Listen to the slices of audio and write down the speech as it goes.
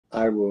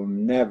I will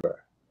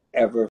never,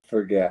 ever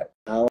forget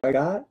how I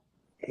got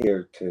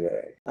here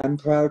today. I'm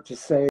proud to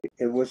say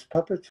it was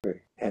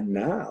puppetry, and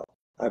now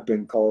I've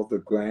been called the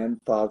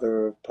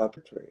grandfather of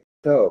puppetry.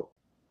 So,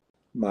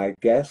 my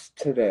guests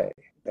today,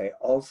 they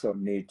also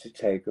need to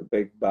take a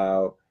big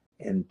bow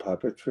in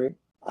puppetry.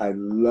 I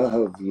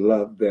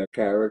love their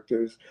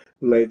characters.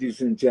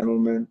 Ladies and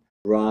gentlemen,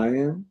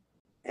 Ryan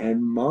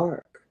and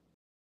Mark.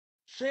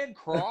 Sid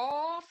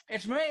Krofft,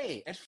 it's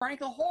me. It's Frank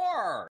the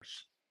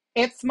Horse.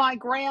 It's my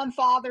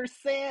grandfather,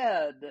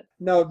 Sid.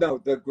 No,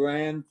 the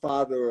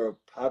grandfather of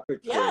puppetry.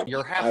 Yeah.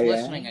 You're half I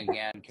listening am.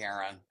 again,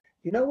 Caren.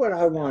 You know what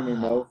I want to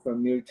know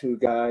from you two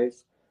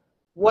guys?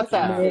 What's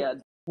that,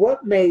 Sid?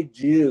 What made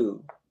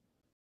you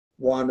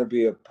want to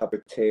be a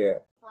puppeteer?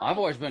 I've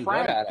always been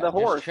Frank, good at it. the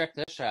horse. Just check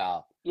this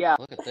out. Yeah.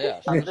 Look at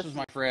this. This is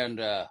my friend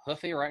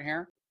Hoofy right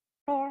here.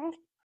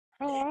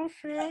 Hello,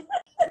 Sid.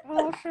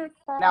 Hello, Sid.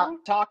 Now,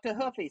 talk to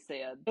Hoofy,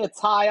 Sid. It's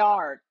high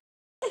art.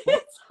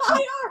 It's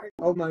high art.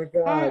 Oh my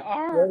God!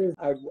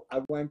 I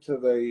went to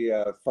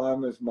the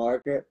farmer's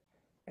market,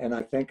 and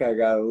I think I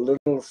got a little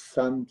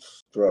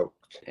sunstroked.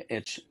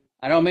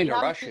 I don't mean to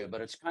rush you,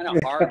 but it's kind of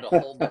hard to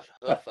hold this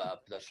hoof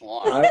up this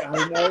long.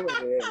 I know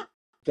it is.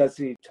 Does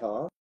he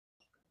talk?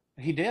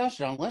 He does.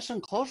 Don't listen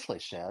closely,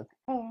 Sid.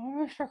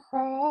 Oh, Mr.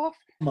 Krofft. Oh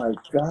my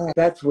God,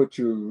 that's what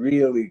you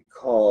really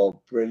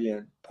call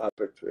brilliant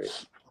puppetry.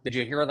 Did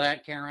you hear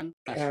that, Caren?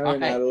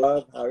 Caren, I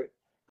love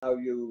how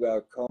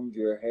you combed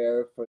your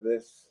hair for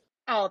this.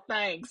 Oh,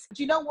 thanks. But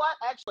you know what?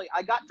 Actually,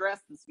 I got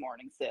dressed this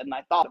morning, Sid, and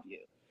I thought of you.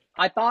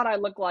 I thought I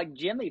looked like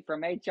Jimmy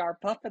from HR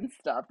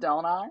Pufnstuf,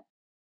 don't I?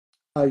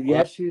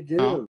 Yes, you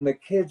do. The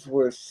kids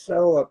were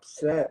so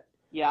upset.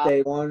 Yeah.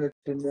 They wanted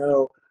to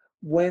know,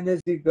 when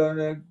is he going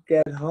to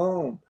get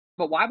home?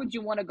 But why would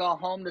you want to go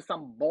home to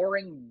some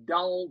boring,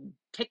 dull,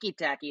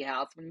 ticky-tacky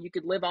house when you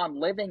could live on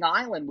Living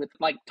Island with,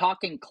 like,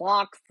 talking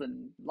clocks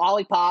and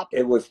lollipops?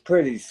 It was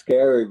pretty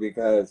scary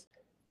because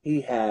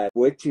he had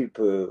Witchy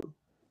Poo,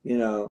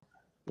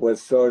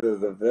 was sort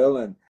of the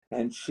villain,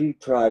 and she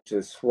tried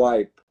to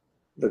swipe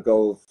the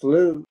gold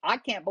flute. I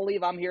can't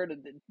believe I'm here to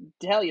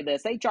tell you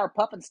this. HR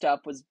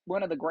Pufnstuf was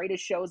one of the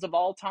greatest shows of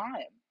all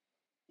time.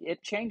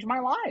 It changed my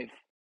life.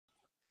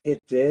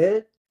 It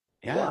did?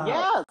 Yeah. Wow.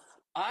 Yes.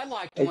 I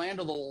liked Land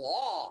of the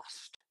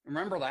Lost.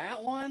 Remember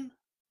that one?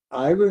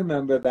 I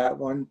remember that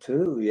one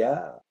too,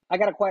 yeah. I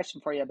got a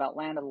question for you about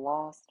Land of the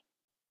Lost.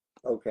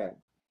 Okay.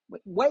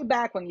 Way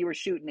back when you were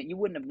shooting it, you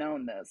wouldn't have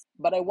known this,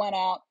 but I went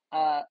out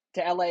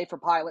to LA for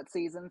pilot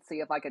season, see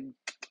if I could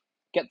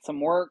get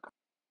some work.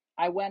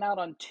 I went out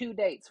on 2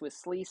 dates with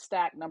Slee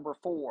Stack number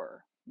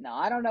 4. Now,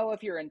 I don't know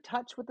if you're in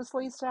touch with the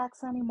Slee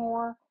Stacks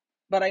anymore,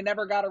 but I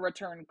never got a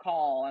return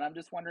call, and I'm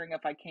just wondering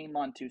if I came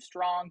on too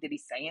strong. Did he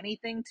say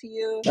anything to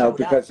you? No,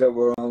 because there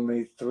were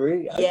only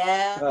 3.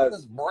 Yeah.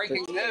 This is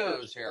breaking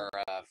news here,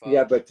 folks.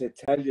 Yeah, but to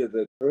tell you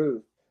the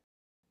truth,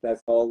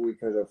 that's all we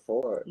could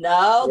afford.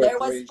 No, there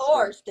was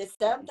 4.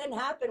 Something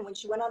happened when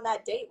she went on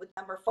that date with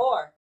number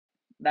 4.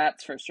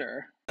 That's for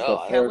sure. The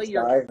first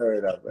I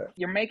heard of it.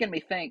 You're making me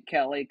think,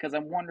 Kelly, because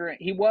I'm wondering,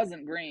 he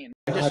wasn't green.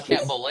 I just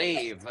can't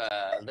believe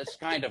this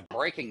kind of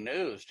breaking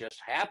news just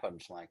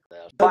happens like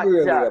this. I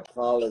really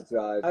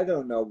apologize. I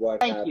don't know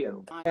what happened. Thank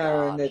you.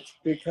 Caren, it's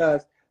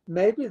because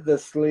maybe the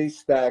Slee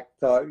Stack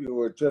thought you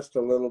were just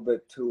a little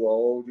bit too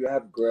old. You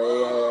have gray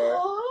hair.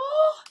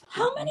 Oh,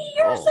 how many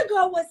years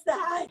ago was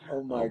that?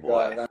 Oh my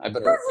God. I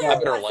better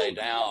lay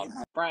down.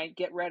 Frank,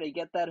 get ready.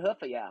 Get that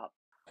hoofy out.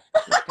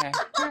 Okay.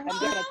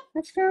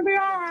 It's gonna be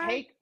all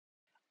right.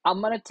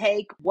 I'm gonna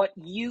take what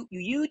you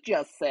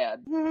just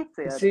said,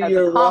 Sid, See as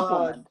your a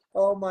compliment. rod.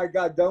 Oh my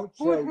God! Don't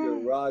show your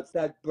rods.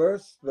 That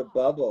bursts the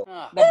bubble.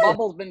 The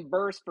bubble's been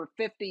burst for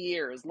 50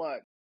 years.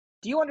 Look,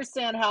 do you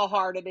understand how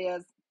hard it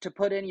is to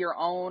put in your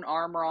own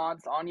arm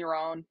rods on your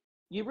own?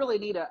 You really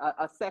need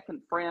a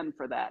second friend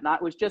for that. And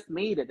it was just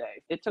me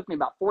today. It took me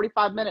about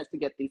 45 minutes to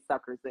get these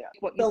suckers in.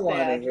 I don't want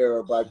to hear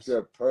about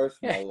your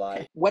personal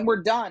life. When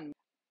we're done,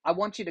 I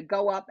want you to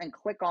go up and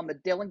click on the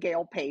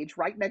DillonGale page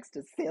right next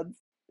to Sid's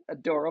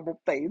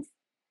adorable face,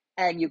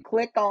 and you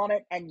click on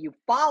it and you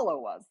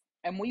follow us,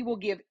 and we will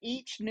give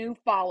each new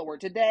follower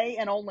today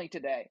and only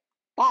today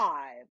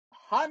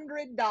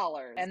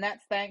 $500, and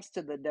that's thanks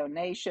to the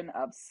donation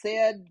of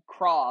Sid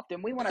Krofft,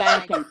 and we want to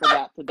thank him for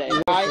that today.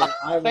 Right?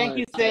 Thank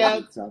you,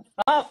 Sid.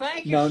 Oh,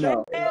 thank you, Sid.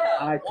 No.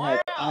 I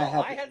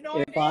had no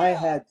idea. If I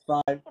had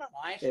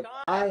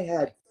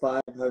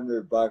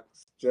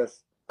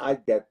 $500,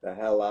 I'd get the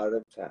hell out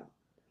of town,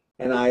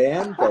 and I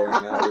am going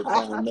out of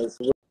town this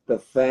week. The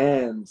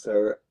fans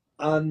are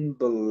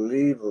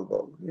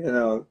unbelievable,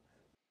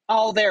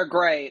 Oh, they're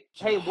great.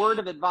 Hey, word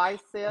of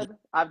advice, Sid.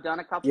 I've done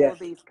a couple of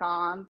these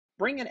cons.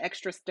 Bring an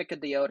extra stick of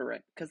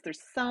deodorant, because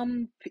there's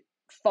some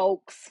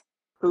folks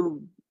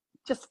who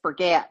just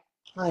forget.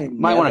 I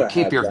might want to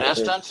keep your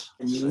distance.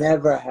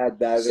 Never had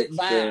that Sit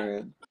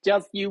experience. back.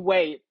 Just you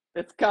wait.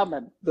 It's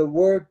coming. The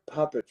word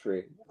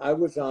puppetry. I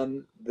was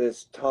on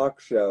this talk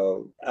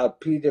show.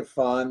 Peter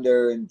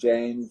Fonda and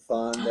Jane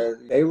Fonda,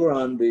 they were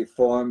on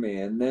before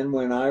me. And then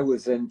when I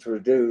was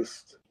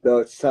introduced, there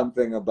was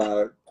something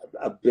about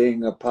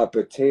being a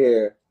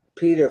puppeteer,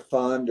 Peter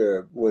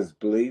Fonda was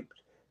bleeped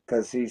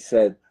because he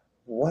said,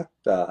 "What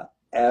the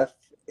F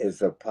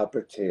is a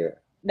puppeteer?"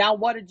 Now,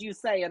 what did you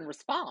say in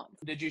response?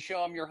 Did you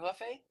show him your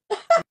Hoofy?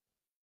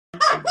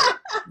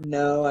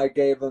 No, I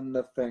gave him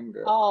the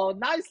finger. Oh,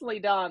 nicely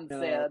done,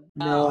 Sid.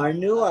 No, I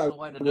knew That's I the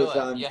way to do was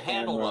it. on You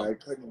handled camera. him. I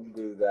couldn't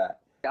do that.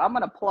 I'm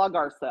going to plug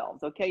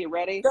ourselves. Okay, you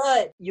ready?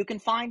 Good. You can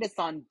find us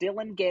on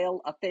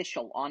DillonGale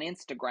Official on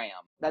Instagram.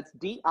 That's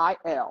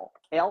DillonGale.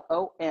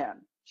 Wow.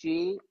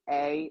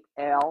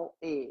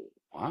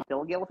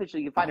 DillonGale Official.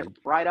 You can find it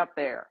right up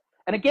there.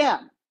 And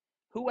again,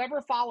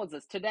 whoever follows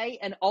us today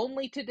and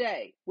only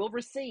today will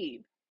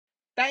receive,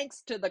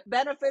 thanks to the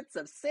benefits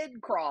of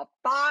Sid Krofft,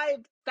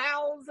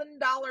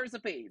 $5,000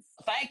 apiece.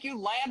 Thank you,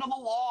 Land of the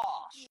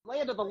Lost.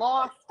 Land of the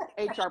Lost,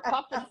 HR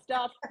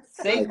Pufnstuf,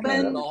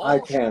 Sigmund. I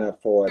can't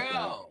afford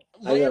that.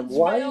 Why are you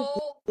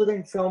Lidsville.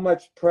 putting so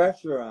much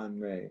pressure on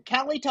me?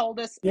 Kelly told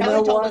us. You Kelly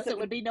know told what? us it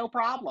would be no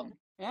problem.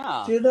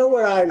 Yeah. Do you know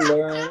what I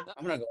learned?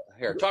 I'm going to go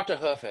here. Talk to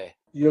Hoofy.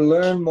 You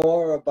learn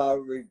more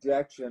about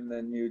rejection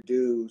than you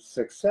do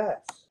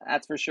success.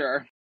 That's for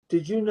sure.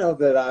 Did you know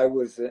that I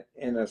was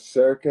in a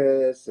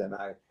circus and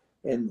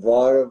in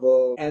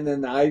vaudeville and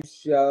an ice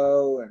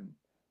show and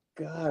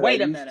God,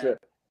 Wait a minute.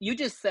 You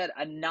just said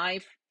a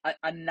knife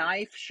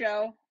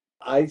show?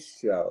 Ice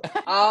show.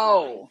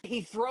 Oh.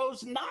 He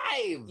throws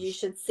knives. You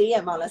should see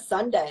him on a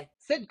Sunday.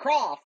 Sid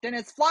Krofft and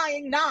his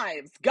flying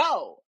knives.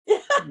 Go.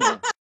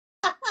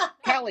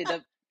 Kelly,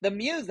 the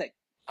music.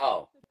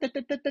 Oh. You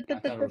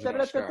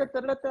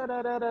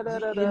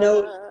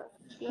know,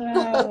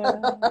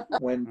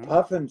 when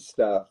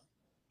Pufnstuf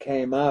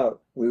came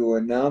out, we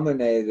were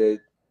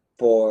nominated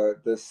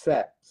for the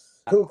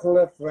sets.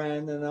 Kukla,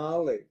 Fran, and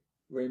Ollie.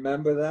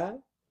 Remember that?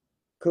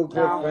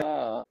 Kukla,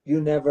 Fran. You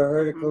never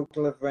heard of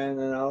Kukla, Fran,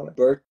 and Ollie?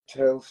 Bert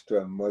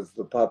Tillstrom was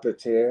the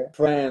puppeteer.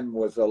 Fran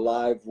was a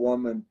live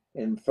woman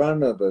in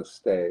front of the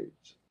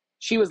stage.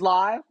 She was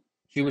live?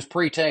 She was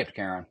pre-taped,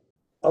 Caren.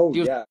 Oh,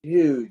 yeah.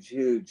 Huge,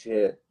 huge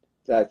hit,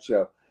 that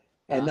show.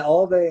 And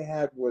all they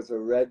had was a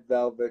red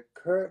velvet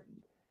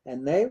curtain.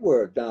 And they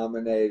were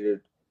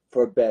nominated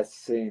for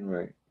Best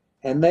Scenery.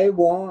 And they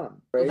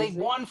won. They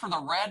won for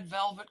the red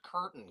velvet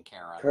curtain,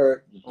 Caren.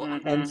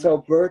 Curtain. And so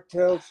Bert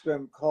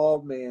Tillstrom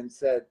called me and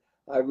said,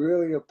 I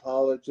really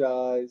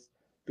apologize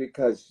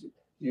because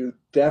you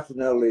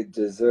definitely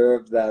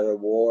deserve that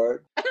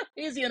award.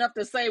 Easy enough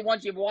to say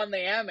once you've won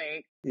the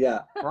Emmy.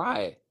 Yeah.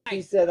 Right.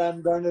 He said,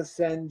 I'm going to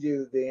send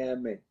you the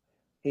Emmy.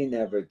 He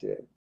never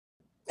did.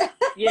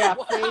 Yeah,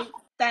 see?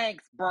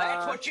 Thanks, Bert.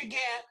 That's what you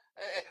get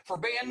for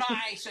being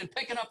nice and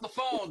picking up the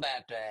phone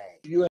that day.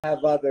 You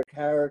have other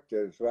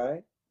characters,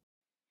 right?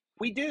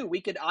 We do.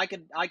 I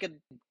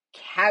could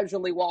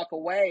casually walk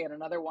away and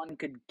another one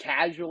could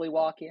casually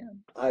walk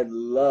in. I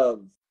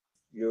love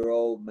your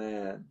old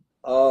man.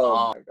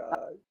 Oh my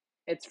God.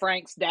 It's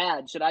Frank's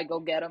dad. Should I go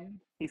get him?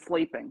 He's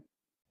sleeping.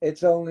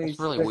 It's only That's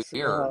really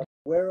weird.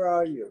 Where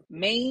are you?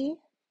 Me?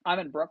 I'm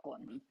in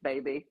Brooklyn,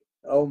 baby.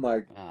 Oh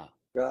my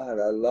God,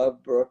 I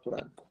love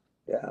Brooklyn.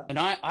 Yeah. And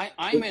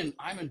I'm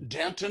in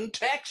Denton,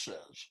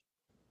 Texas.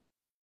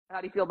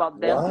 How do you feel about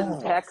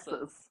Denton,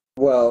 Texas?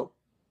 Well,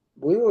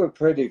 we were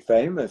pretty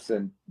famous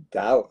in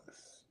Dallas.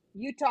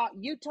 You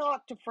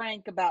talk to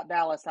Frank about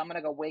Dallas. I'm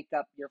gonna go wake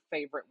up your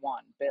favorite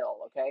one, Bill.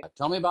 Okay.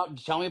 Tell me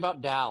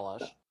about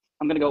Dallas.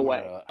 I'm gonna go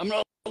away. I'm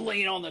gonna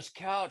lean on this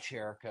couch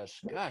here because,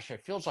 gosh,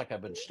 it feels like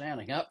I've been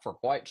standing up for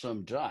quite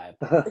some time.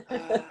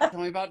 Tell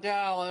me about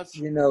Dallas.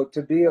 You know,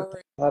 to be a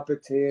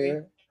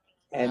puppeteer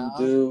and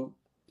do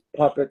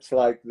puppets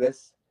like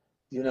this,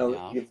 you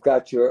know, you've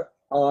got your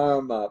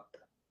arm up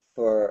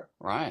for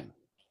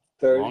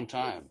 30 long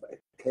time.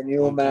 Can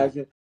you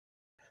imagine?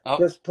 Oh,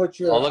 just put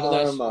your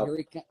arm up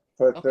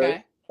for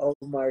 30. Oh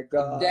my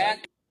God.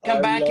 Dad,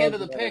 come back into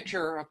the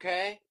picture,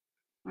 okay?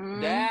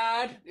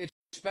 Dad,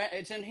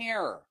 it's in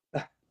here.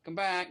 Come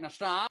back. Now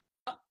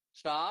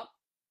stop.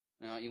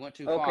 No, you went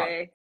too far.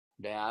 Okay.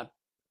 Dad.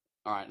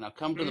 All right, now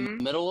come to the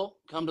middle.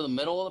 Come to the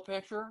middle of the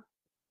picture.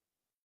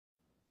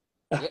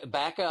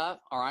 Back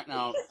up. All right,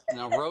 now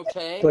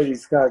rotate. But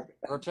he's got.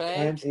 Rotate.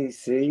 Can't he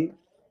see?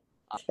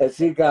 Has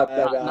he got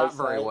bad eyesight? Not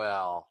very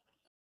well.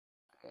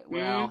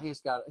 Well,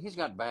 he's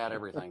got bad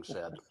everything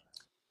said.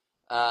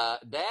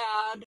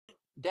 Dad.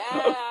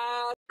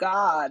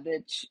 God,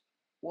 it's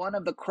one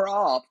of the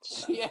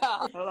Crofts. Yeah.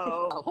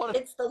 Hello.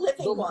 It's the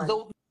living one.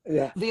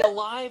 The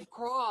alive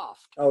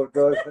Krofft. Oh,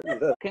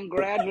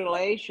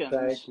 Congratulations.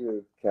 Thank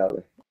you,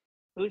 Kelly.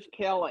 Who's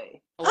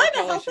Kelly? I'm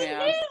a helping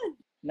hand.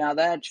 Now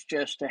that's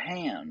just a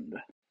hand.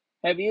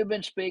 Have you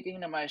been speaking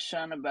to my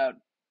son about?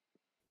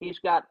 He's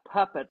got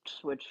puppets,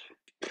 which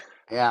is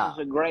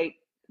a great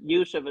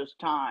use of his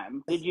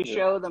time. Did you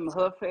show them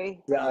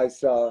Hoofy? Yeah, I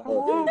saw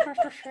Hoofy.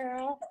 Mr.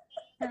 Shell.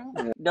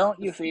 Yeah.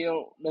 Don't you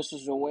feel this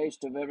is a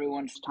waste of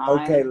everyone's time?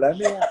 Okay, let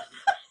me.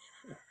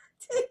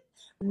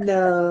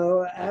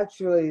 No,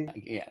 actually,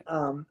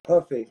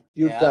 Hoofy,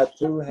 you've got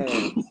two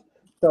hands,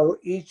 so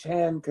each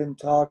hand can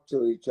talk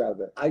to each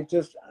other. I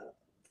just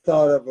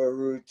thought of a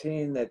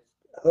routine that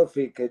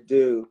Hoofy could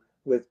do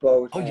with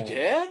both Oh, you hands.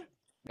 did?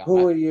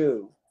 Who are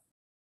you?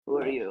 Who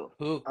are you?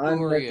 Who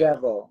I'm are the you?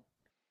 devil.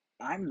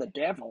 I'm the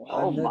devil.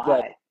 I'm Oh the my.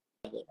 devil.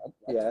 That's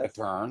a Yes.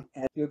 turn.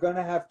 And you're going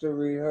to have to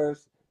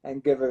rehearse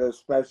and give it a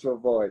special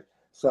voice.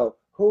 So,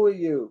 who are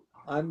you?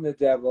 I'm the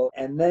devil.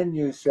 And then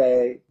you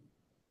say,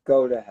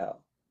 go to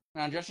hell.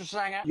 Now, just a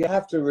second. You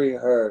have to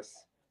rehearse.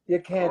 You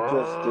can't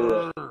just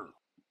do it.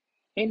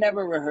 He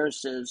never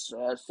rehearses,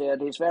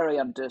 Sid. He's very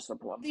undisciplined.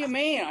 What do you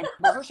mean? I'm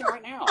rehearsing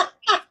right now.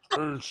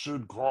 Hey,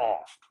 Sid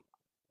Krofft.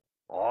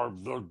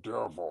 I'm the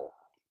devil.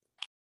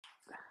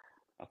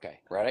 Okay,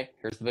 ready?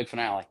 Here's the big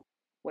finale.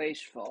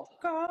 Wasteful.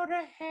 Go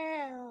to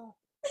hell.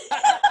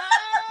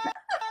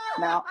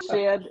 Now,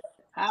 Sid,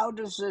 how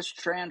does this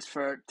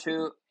transfer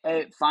to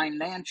a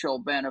financial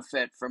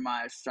benefit for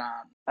my son?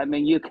 I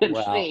mean, you can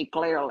see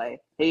clearly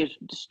he's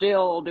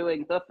still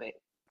doing Hoofy.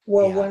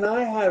 Well, when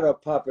I had a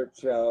puppet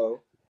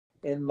show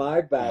in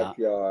my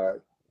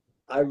backyard,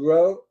 I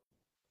wrote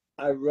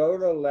a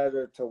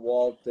letter to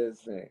Walt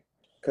Disney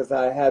because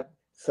I had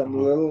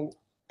some little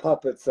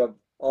puppets of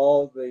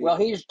all the. Well,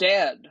 he's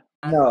dead.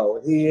 No,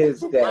 he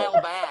is dead. Dial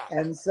back.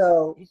 And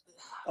so,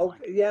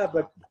 okay, yeah,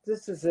 but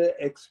this is an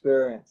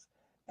experience.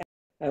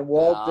 And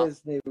Walt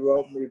Disney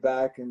wrote me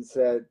back and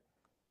said,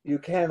 you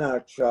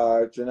cannot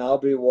charge, and I'll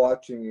be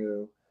watching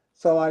you.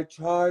 So I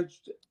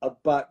charged a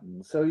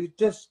button. So you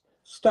just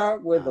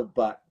start with a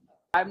button.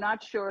 I'm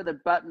not sure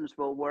that buttons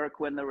will work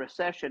when the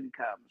recession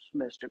comes,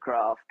 Mr.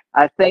 Krofft.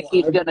 I think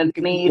he's going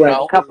to need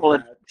a couple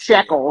of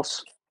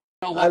shekels.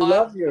 You know I what?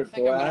 love your I think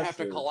I'm going to have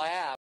to glasses.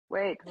 collapse.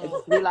 Wait,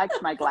 he likes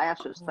my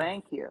glasses.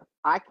 Thank you.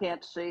 I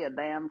can't see a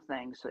damn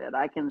thing, Sid.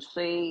 I can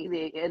see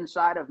the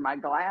inside of my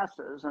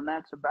glasses, and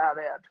that's about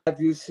it. Have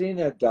you seen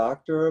a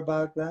doctor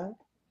about that?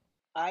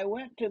 I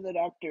went to the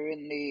doctor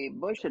in the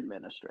Bush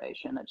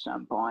administration at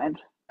some point.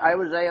 I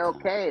was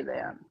A-okay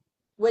then.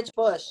 Which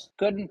Bush?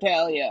 Couldn't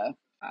tell you.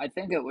 I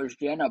think it was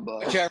Jenna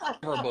Bush. Whichever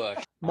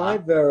Bush. My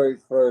very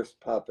first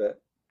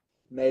puppet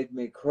made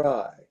me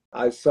cry.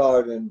 I saw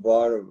it in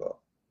vaudeville.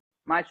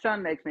 My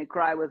son makes me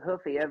cry with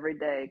Hoofy every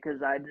day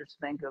because I just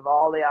think of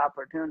all the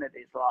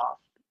opportunities lost.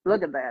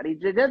 Look at that. He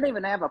doesn't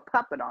even have a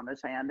puppet on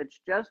his hand. It's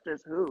just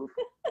his hoof.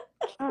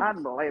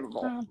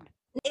 Unbelievable.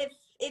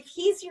 If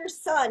he's your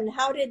son,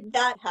 how did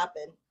that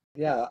happen?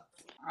 Yeah.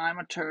 I'm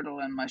a turtle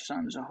and my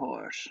son's a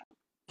horse.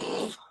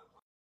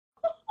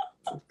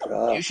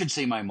 God, You should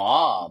see my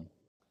mom.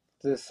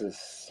 this is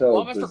so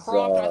Well, Mr.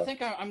 Krofft, I bizarre.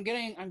 think I'm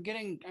getting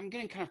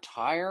kind of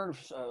tired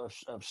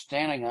of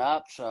standing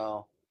up.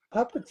 So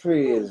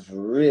Puppetry is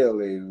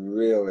really,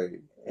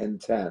 really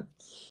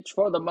intense. It's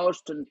for the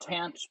most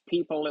intense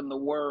people in the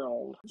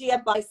world. Do you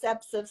have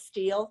biceps of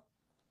steel?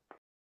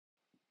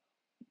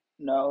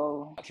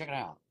 No. check it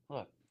out.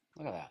 Look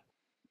at that.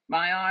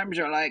 My arms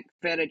are like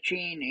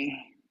fettuccine.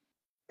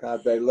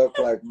 God, they look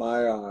like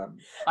my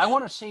arms. I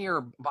want to see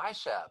your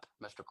bicep,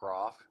 Mr.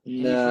 Krofft. Can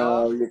you show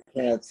No, us? you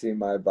can't see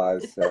my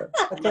bicep.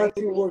 I thought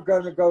you were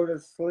going to go to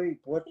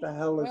sleep. What the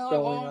hell is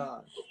going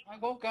on? I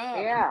woke up.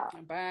 Yeah.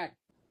 I'm back.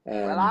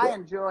 And Well, I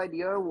enjoyed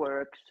your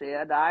work,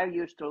 Sid. I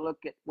used to look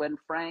at when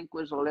Frank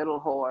was a little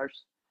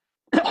horse.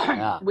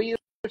 We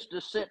used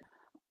to sit.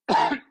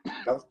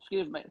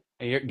 Excuse me.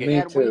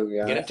 Me too,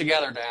 yeah. Get it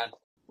together, Dad.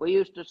 We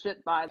used to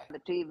sit by the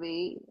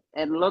TV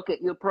and look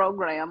at your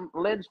program,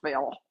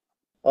 Lidsville.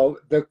 Oh,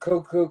 the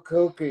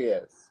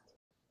kookiest.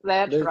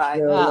 That's right.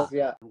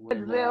 Yeah.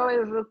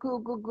 Lidsville is the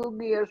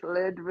kookiest.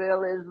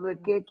 Lidsville is the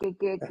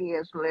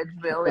kickiest.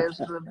 Lidsville is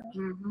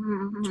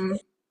the.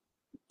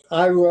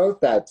 I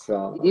wrote that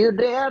song. You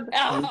did?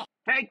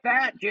 Take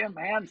that, Jim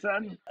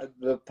Henson.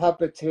 The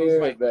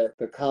puppeteer,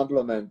 the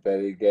compliment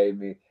that he gave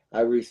me,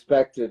 I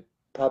respected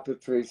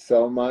puppetry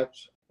so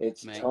much.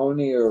 It's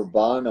Tony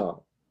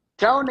Urbano.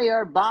 Tony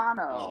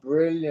Urbano.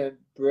 Brilliant,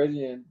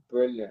 brilliant,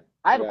 brilliant.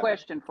 I have a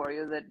question for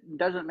you that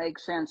doesn't make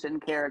sense in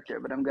character,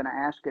 but I'm going to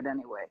ask it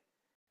anyway.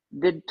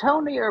 Did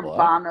Tony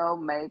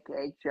Urbano make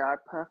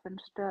H.R.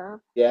 Pufnstuf?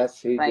 Yes,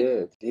 he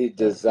did. He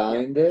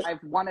designed it.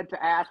 I've wanted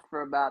to ask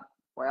for about,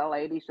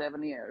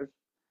 87 years.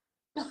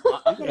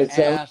 It's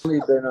only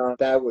been on,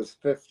 that was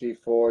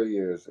 54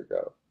 years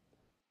ago.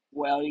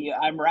 Well,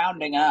 I'm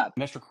rounding up.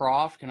 Mr.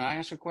 Krofft, can I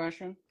ask a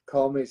question?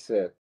 Call me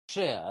Sid.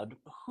 Sid,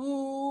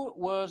 who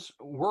was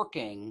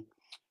working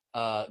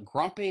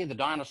Grumpy the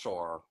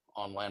dinosaur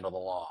on Land of the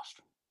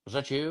Lost? Was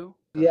that you?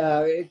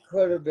 Yeah, it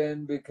could have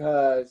been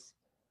because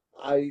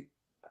I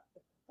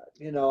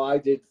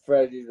did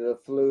Freddie the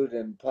Flute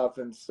and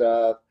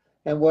Pufnstuf,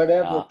 and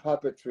whatever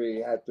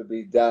puppetry had to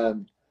be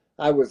done,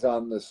 I was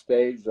on the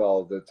stage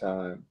all the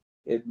time.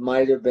 It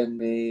might have been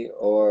me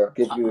or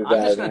give you that.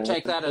 I'm just going to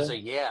take that as a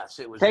yes.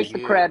 It was Take the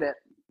credit.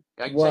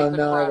 Well,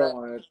 no, I don't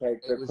want to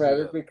take the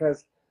credit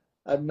because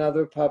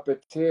another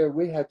puppeteer,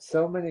 we had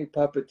so many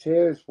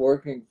puppeteers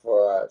working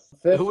for us.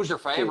 50. Who was your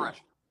favorite?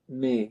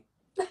 Me.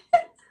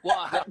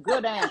 Well,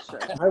 good answer.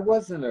 I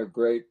wasn't a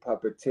great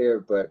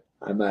puppeteer, but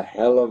I'm a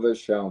hell of a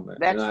showman.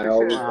 That's and I for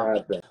always sure.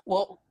 have been.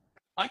 Well,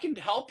 I can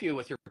help you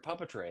with your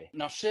puppetry.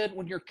 Now, Sid,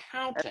 when you're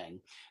counting,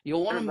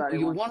 you'll want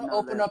to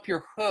open up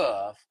your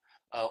hoof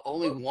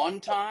only one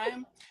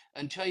time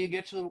until you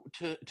get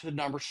to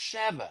number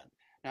 7.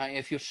 Now,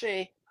 if you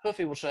see,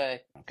 Hoofy will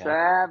say, okay.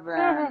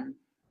 7.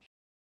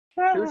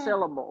 2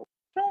 syllables.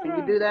 Can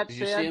you do that, Did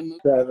you see Sid? him move?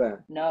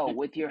 7. No,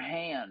 with your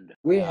hand.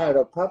 We had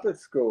a puppet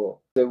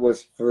school. It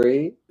was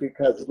free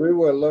because we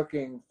were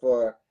looking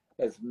for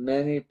as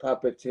many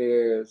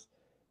puppeteers.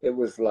 It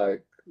was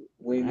like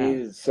we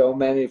needed so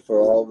many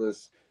for all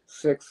this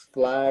Six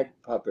Flag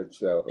puppet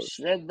shows.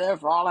 Sid, they're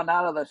falling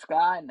out of the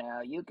sky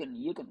now. You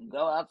can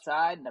go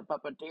outside and the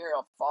puppeteer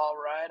will fall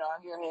right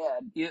on your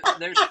head.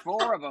 There's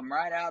 4 of them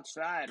right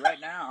outside right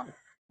now,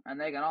 and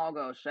they can all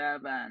go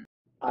 7.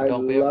 I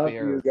love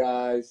you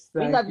guys.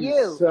 Thank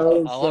you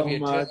so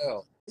much.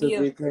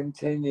 To be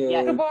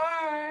continued.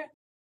 Goodbye.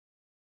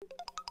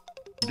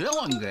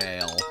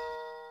 DillonGale.